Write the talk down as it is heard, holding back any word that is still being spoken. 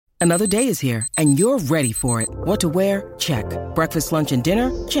Another day is here, and you're ready for it. What to wear? Check. Breakfast, lunch, and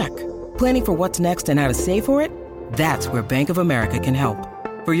dinner? Check. Planning for what's next and how to save for it? That's where Bank of America can help.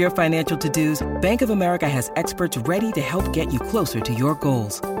 For your financial to-dos, Bank of America has experts ready to help get you closer to your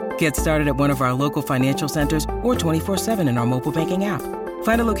goals. Get started at one of our local financial centers or 24/7 in our mobile banking app.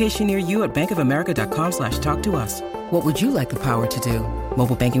 Find a location near you at bankofamerica.com/talktous. What would you like the power to do?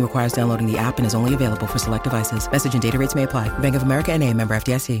 Mobile banking requires downloading the app and is only available for select devices. Message and data rates may apply. Bank of America N.A., member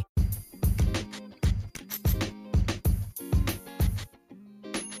FDIC.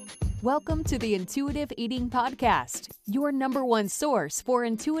 Welcome to the Intuitive Eating Podcast, your number one source for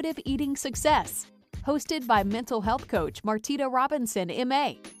intuitive eating success. Hosted by mental health coach Martita Robinson,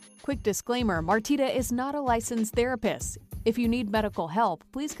 MA. Quick disclaimer, Martita is not a licensed therapist. If you need medical help,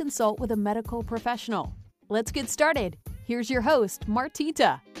 please consult with a medical professional. Let's get started. Here's your host,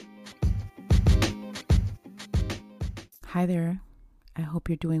 Martita. Hi there. I hope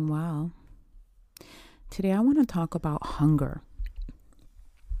you're doing well. Today I want to talk about hunger.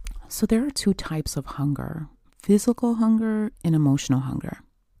 So there are two types of hunger, physical hunger and emotional hunger.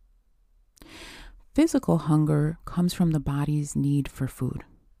 Physical hunger comes from the body's need for food.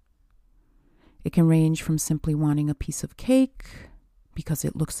 It can range from simply wanting a piece of cake because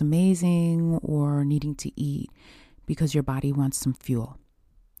it looks amazing, or needing to eat because your body wants some fuel.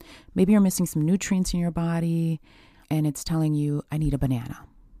 Maybe you're missing some nutrients in your body and it's telling you, I need a banana.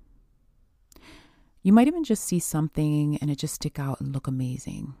 You might even just see something and it just stick out and look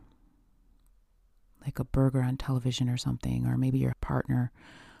amazing, like a burger on television or something. Or maybe your partner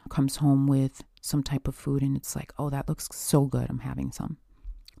comes home with some type of food and it's like, oh, that looks so good, I'm having some.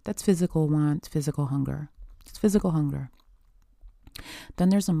 That's physical want, physical hunger. It's physical hunger. Then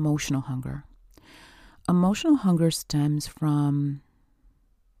there's emotional hunger. Emotional hunger stems from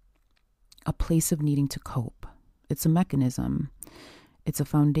a place of needing to cope. It's a mechanism. It's a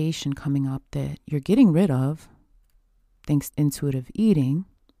foundation coming up that you're getting rid of thanks to intuitive eating.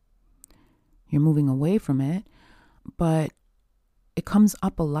 You're moving away from it, but it comes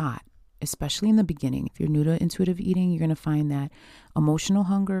up a lot, especially in the beginning. If you're new to intuitive eating, you're going to find that emotional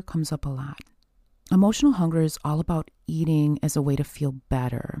hunger comes up a lot. Emotional hunger is all about eating as a way to feel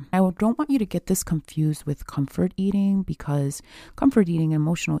better. I don't want you to get this confused with comfort eating, because comfort eating and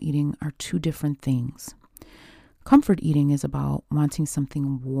emotional eating are two different things. Comfort eating is about wanting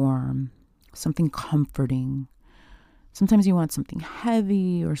something warm, something comforting. Sometimes you want something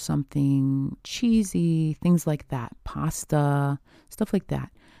heavy or something cheesy, things like that, pasta, stuff like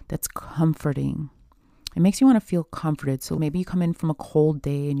that. That's comforting. It makes you want to feel comforted. So maybe you come in from a cold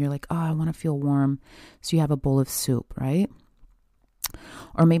day and you're like, oh, I want to feel warm. So you have a bowl of soup, right?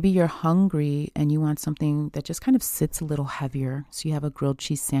 Or maybe you're hungry and you want something that just kind of sits a little heavier. So you have a grilled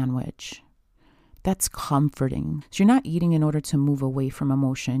cheese sandwich. That's comforting. So you're not eating in order to move away from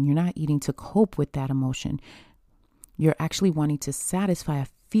emotion. You're not eating to cope with that emotion. You're actually wanting to satisfy a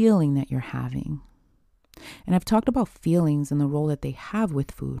feeling that you're having. And I've talked about feelings and the role that they have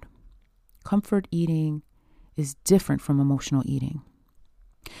with food. Comfort eating is different from emotional eating.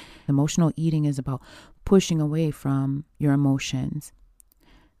 Emotional eating is about pushing away from your emotions,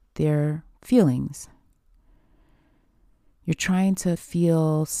 their feelings. You're trying to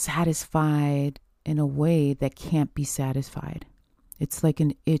feel satisfied in a way that can't be satisfied. It's like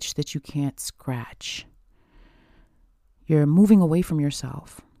an itch that you can't scratch. You're moving away from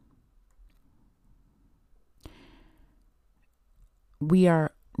yourself. We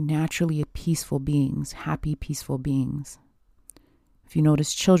are naturally peaceful beings, happy, peaceful beings. If you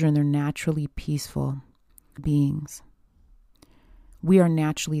notice children, they're naturally peaceful beings. We are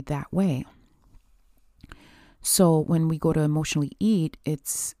naturally that way. So when we go to emotionally eat,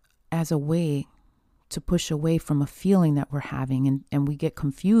 it's as a way to push away from a feeling that we're having. And we get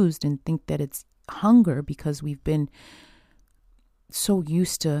confused and think that it's hunger because we've been so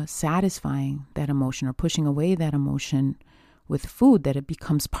used to satisfying that emotion or pushing away that emotion with food that it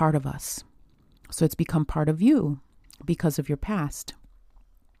becomes part of us. So it's become part of you because of your past,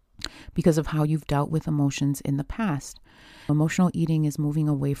 because of how you've dealt with emotions in the past. Emotional eating is moving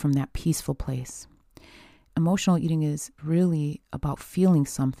away from that peaceful place. Emotional eating is really about feeling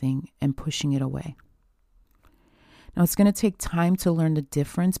something and pushing it away. Now, it's going to take time to learn the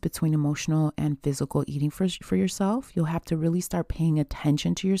difference between emotional and physical eating for yourself. You'll have to really start paying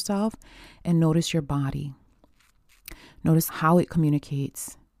attention to yourself and notice your body. Notice how it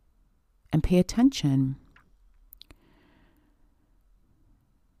communicates and pay attention.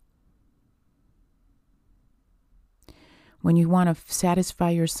 When you want to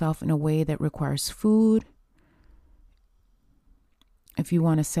satisfy yourself in a way that requires food, if you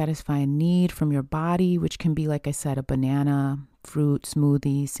want to satisfy a need from your body, which can be, like I said, a banana, fruit,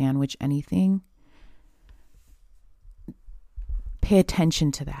 smoothie, sandwich, anything, pay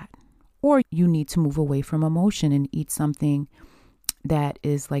attention to that. Or you need to move away from emotion and eat something that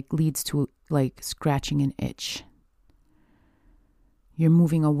is like leads to like scratching an itch. You're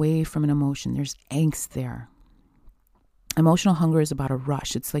moving away from an emotion. There's angst there. Emotional hunger is about a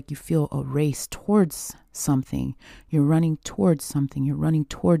rush. It's like you feel a race towards something. You're running towards something. You're running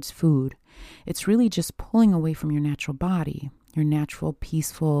towards food. It's really just pulling away from your natural body, your natural,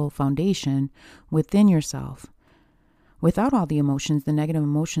 peaceful foundation within yourself. Without all the emotions, the negative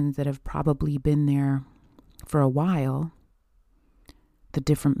emotions that have probably been there for a while, the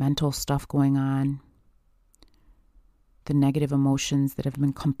different mental stuff going on, the negative emotions that have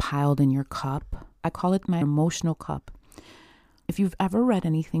been compiled in your cup. I call it my emotional cup. If you've ever read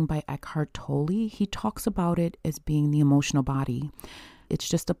anything by Eckhart Tolle, he talks about it as being the emotional body. It's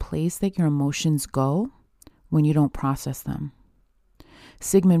just a place that your emotions go when you don't process them.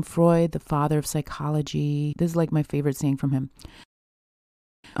 Sigmund Freud, the father of psychology, this is like my favorite saying from him.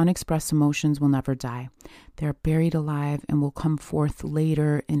 Unexpressed emotions will never die. They're buried alive and will come forth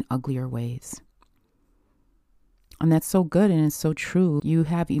later in uglier ways. And that's so good and it's so true. You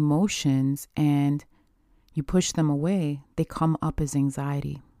have emotions and you push them away, they come up as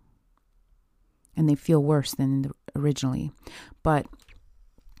anxiety. And they feel worse than originally. But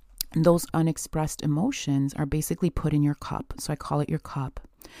those unexpressed emotions are basically put in your cup. So I call it your cup.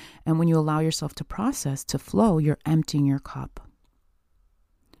 And when you allow yourself to process, to flow, you're emptying your cup.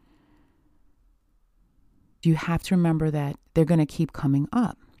 You have to remember that they're going to keep coming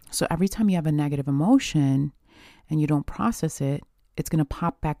up. So every time you have a negative emotion and you don't process it, it's going to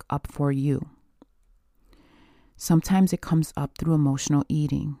pop back up for you. Sometimes it comes up through emotional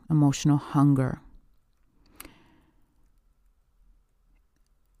eating, emotional hunger.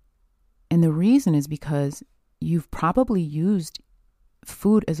 And the reason is because you've probably used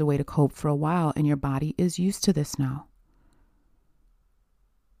food as a way to cope for a while and your body is used to this now.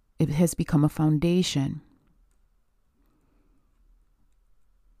 It has become a foundation.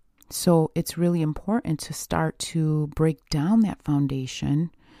 So it's really important to start to break down that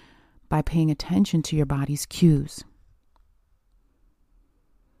foundation by paying attention to your body's cues.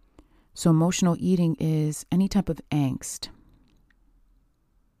 So emotional eating is any type of angst.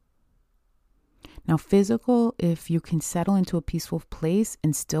 Now, physical, if you can settle into a peaceful place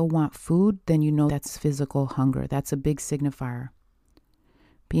and still want food, then you know that's physical hunger. That's a big signifier.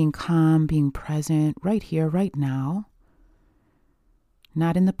 Being calm, being present, right here, right now.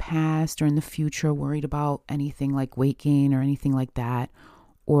 Not in the past or in the future, worried about anything like weight gain or anything like that,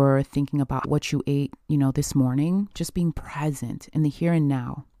 or thinking about what you ate, this morning. Just being present in the here and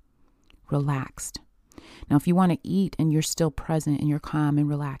now, relaxed. Now, if you want to eat and you're still present and you're calm and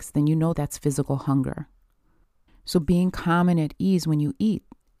relaxed, then you know that's physical hunger. So being calm and at ease when you eat,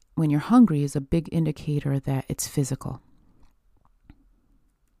 when you're hungry, is a big indicator that it's physical.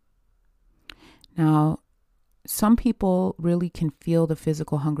 Now, some people really can feel the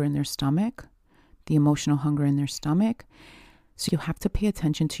physical hunger in their stomach, the emotional hunger in their stomach. So you have to pay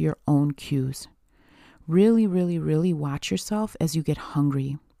attention to your own cues. Really, really, really watch yourself as you get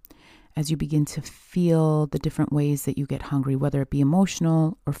hungry, as you begin to feel the different ways that you get hungry, whether it be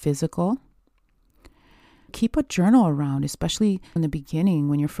emotional or physical. Keep a journal around, especially in the beginning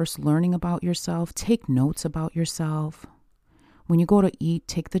when you're first learning about yourself. Take notes about yourself. When you go to eat,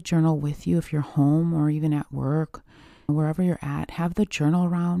 take the journal with you if you're home or even at work, wherever you're at. Have the journal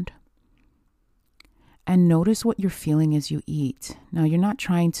around. And notice what you're feeling as you eat. Now, you're not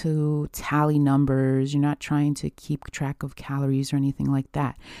trying to tally numbers. You're not trying to keep track of calories or anything like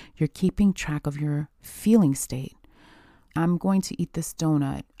that. You're keeping track of your feeling state. I'm going to eat this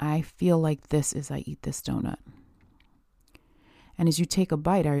donut. I feel like this as I eat this donut. And as you take a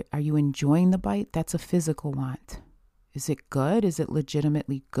bite, are you enjoying the bite? That's a physical want. Is it good? Is it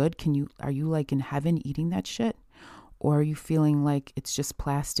legitimately good? Are you like in heaven eating that shit? Or are you feeling like it's just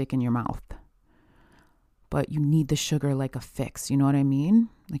plastic in your mouth? But you need the sugar like a fix. You know what I mean?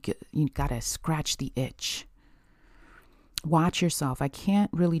 Like you gotta scratch the itch. Watch yourself. I can't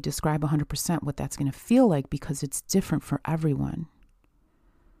really describe 100% what that's gonna feel like because it's different for everyone.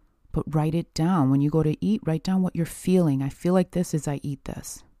 But write it down. When you go to eat, write down what you're feeling. I feel like this as I eat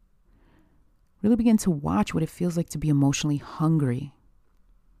this. Really begin to watch what it feels like to be emotionally hungry.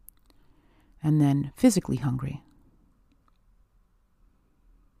 And then physically hungry.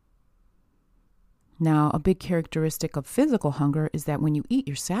 Now, a big characteristic of physical hunger is that when you eat,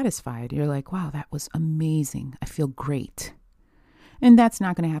 you're satisfied. You're like, wow, that was amazing. I feel great. And that's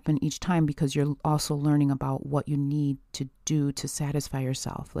not going to happen each time because you're also learning about what you need to do to satisfy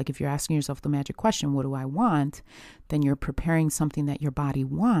yourself. Like if you're asking yourself the magic question, what do I want? Then you're preparing something that your body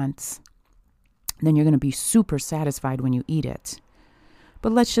wants. Then you're going to be super satisfied when you eat it.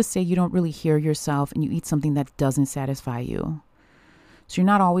 But let's just say you don't really hear yourself and you eat something that doesn't satisfy you. So you're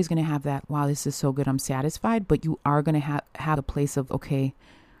not always going to have that, wow, this is so good, I'm satisfied. But you are going to have a place of, okay,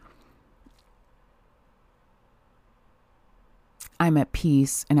 I'm at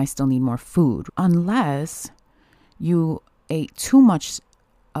peace and I still need more food. Unless you ate too much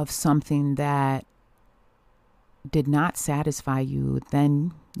of something that did not satisfy you,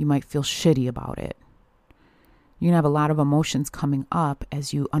 then you might feel shitty about it. You're going to have a lot of emotions coming up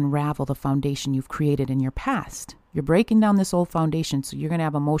as you unravel the foundation you've created in your past. You're breaking down this old foundation, so you're going to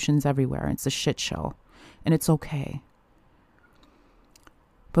have emotions everywhere. It's a shit show, and it's okay.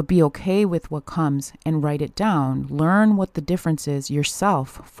 But be okay with what comes and write it down. Learn what the difference is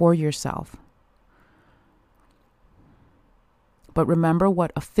yourself, for yourself. But remember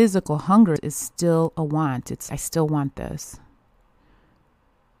what a physical hunger is still a want. It's, I still want this.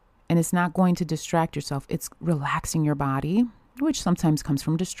 And it's not going to distract yourself. It's relaxing your body, which sometimes comes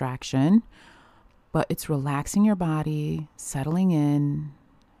from distraction. But it's relaxing your body, settling in,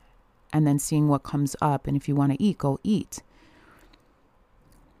 and then seeing what comes up. And if you want to eat, go eat.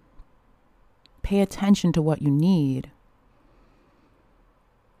 Pay attention to what you need.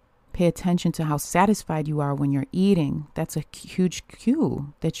 Pay attention to how satisfied you are when you're eating. That's a huge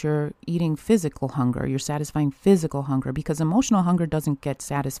cue that you're eating physical hunger. You're satisfying physical hunger because emotional hunger doesn't get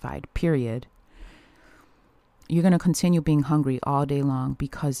satisfied, period. You're going to continue being hungry all day long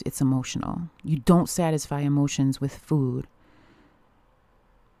because it's emotional. You don't satisfy emotions with food.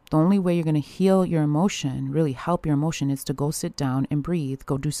 The only way you're going to heal your emotion, really help your emotion, is to go sit down and breathe.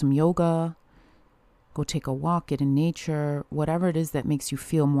 Go do some yoga. Go take a walk, get in nature, whatever it is that makes you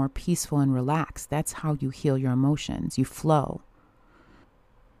feel more peaceful and relaxed. That's how you heal your emotions. You flow.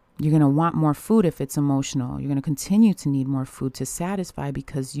 You're going to want more food if it's emotional. You're going to continue to need more food to satisfy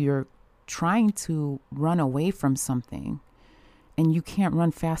because you're trying to run away from something and you can't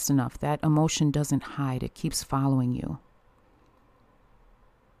run fast enough. That emotion doesn't hide. It keeps following you.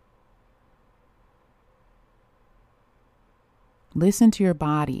 Listen to your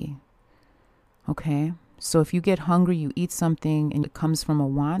body. Okay, so if you get hungry, you eat something and it comes from a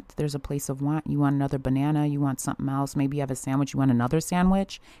want, there's a place of want. You want another banana, you want something else. Maybe you have a sandwich, you want another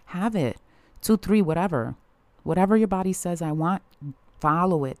sandwich. Have it. 2, 3, whatever. Whatever your body says I want,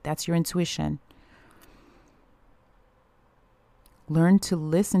 follow it. That's your intuition. Learn to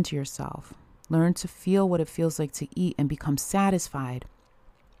listen to yourself. Learn to feel what it feels like to eat and become satisfied.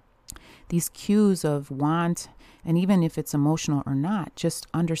 These cues of want, and even if it's emotional or not, just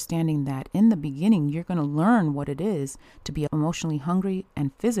understanding that in the beginning, you're going to learn what it is to be emotionally hungry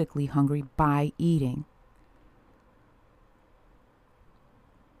and physically hungry by eating.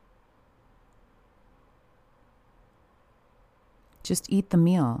 Just eat the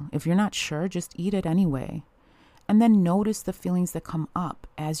meal. If you're not sure, just eat it anyway. And then notice the feelings that come up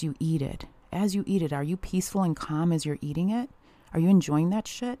as you eat it. As you eat it, are you peaceful and calm as you're eating it? Are you enjoying that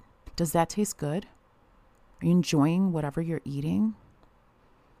shit? Does that taste good? Are you enjoying whatever you're eating?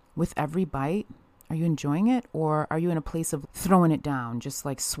 With every bite, are you enjoying it? Or are you in a place of throwing it down, just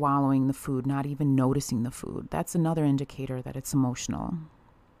like swallowing the food, not even noticing the food? That's another indicator that it's emotional.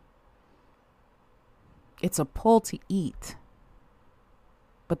 It's a pull to eat,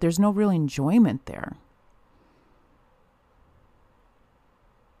 but there's no real enjoyment there.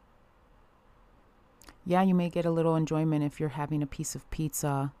 Yeah, you may get a little enjoyment if you're having a piece of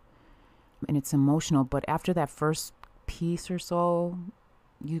pizza and it's emotional, but after that first piece or so,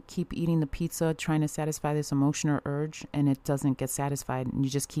 you keep eating the pizza, trying to satisfy this emotion or urge, and it doesn't get satisfied, and you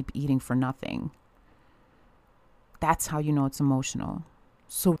just keep eating for nothing. That's how you know it's emotional.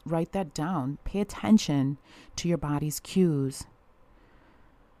 So write that down. Pay attention to your body's cues.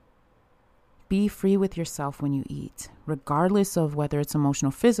 Be free with yourself when you eat, regardless of whether it's emotional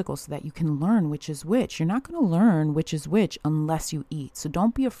or physical, so that you can learn which is which. You're not going to learn which is which unless you eat. So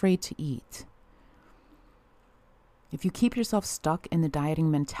don't be afraid to eat. If you keep yourself stuck in the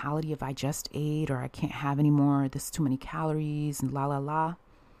dieting mentality of I just ate, or I can't have any more, this is too many calories and la la la,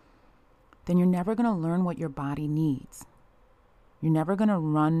 then you're never going to learn what your body needs. You're never going to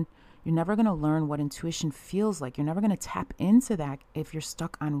learn what intuition feels like. You're never going to tap into that if you're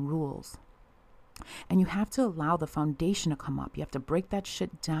stuck on rules. And you have to allow the foundation to come up. You have to break that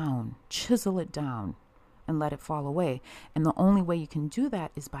shit down, chisel it down, and let it fall away. And the only way you can do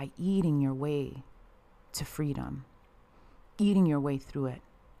that is by eating your way to freedom. Eating your way through it.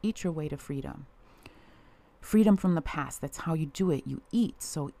 Eat your way to freedom. Freedom from the past. That's how you do it. You eat.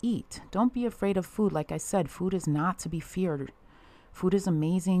 So eat. Don't be afraid of food. Like I said, food is not to be feared. Food is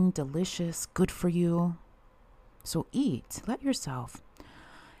amazing, delicious, good for you. So eat. Let yourself.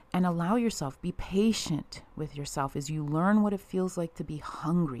 And allow yourself. Be patient with yourself as you learn what it feels like to be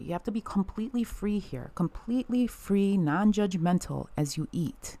hungry. You have to be completely free here. Completely free, non-judgmental as you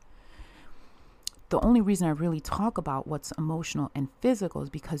eat. The only reason I really talk about what's emotional and physical is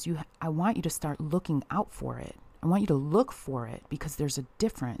because I want you to start looking out for it. I want you to look for it because there's a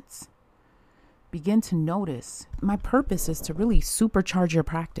difference. Begin to notice. My purpose is to really supercharge your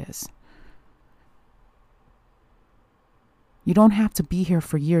practice. You don't have to be here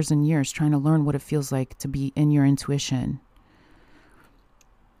for years and years trying to learn what it feels like to be in your intuition.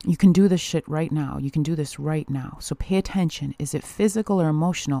 You can do this shit right now. You can do this right now. So pay attention. Is it physical or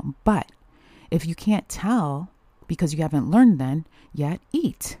emotional? But if you can't tell because you haven't learned then yet,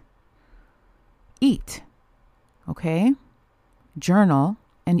 eat. Eat. Okay? Journal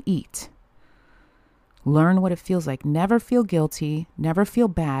and eat. Learn what it feels like. Never feel guilty. Never feel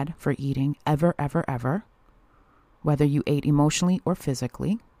bad for eating. Ever, ever, ever. Whether you ate emotionally or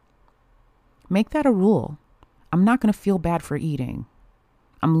physically. Make that a rule. I'm not going to feel bad for eating.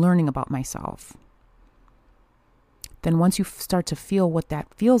 I'm learning about myself. Then once you start to feel what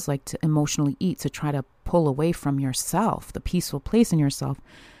that feels like to emotionally eat, to try to pull away from yourself, the peaceful place in yourself,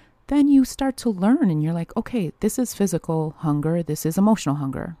 then you start to learn and you're like, okay, this is physical hunger. This is emotional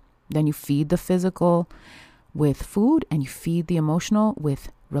hunger. Then you feed the physical with food and you feed the emotional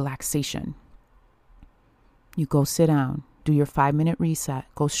with relaxation. You go sit down, do your 5-minute reset,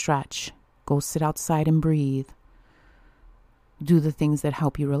 go stretch, go sit outside and breathe. Do the things that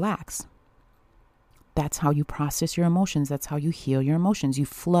help you relax. That's how you process your emotions. That's how you heal your emotions. You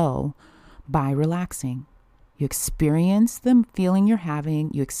flow by relaxing. You experience the feeling you're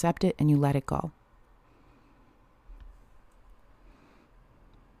having, you accept it, and you let it go.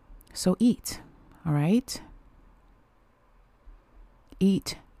 So eat, all right?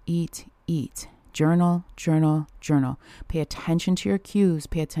 Eat, eat, eat. Journal, journal, journal. Pay attention to your cues.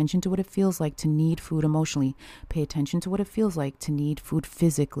 Pay attention to what it feels like to need food emotionally. Pay attention to what it feels like to need food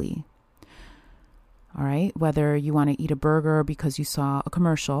physically. All right? Whether you want to eat a burger because you saw a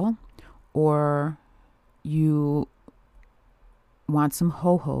commercial or you want some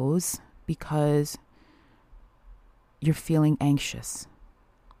ho-hos because you're feeling anxious.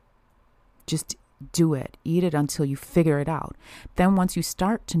 Just do it. Eat it until you figure it out. Then once you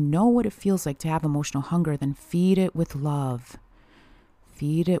start to know what it feels like to have emotional hunger, then feed it with love.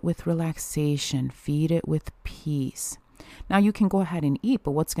 Feed it with relaxation. Feed it with peace. Now you can go ahead and eat,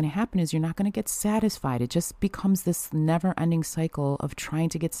 but what's going to happen is you're not going to get satisfied. It just becomes this never-ending cycle of trying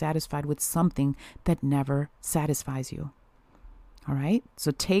to get satisfied with something that never satisfies you. All right? So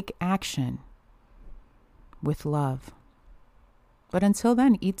take action with love. But until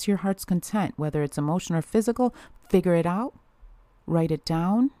then, eat to your heart's content, whether it's emotional or physical. Figure it out. Write it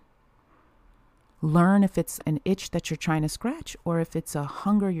down. Learn if it's an itch that you're trying to scratch or if it's a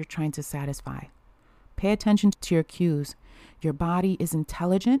hunger you're trying to satisfy. Pay attention to your cues. Your body is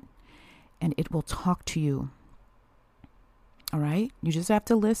intelligent and it will talk to you. All right? You just have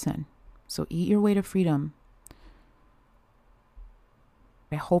to listen. So eat your way to freedom.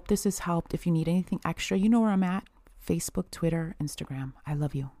 I hope this has helped. If you need anything extra, you know where I'm at. Facebook, Twitter, Instagram. I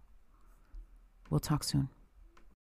love you. We'll talk soon.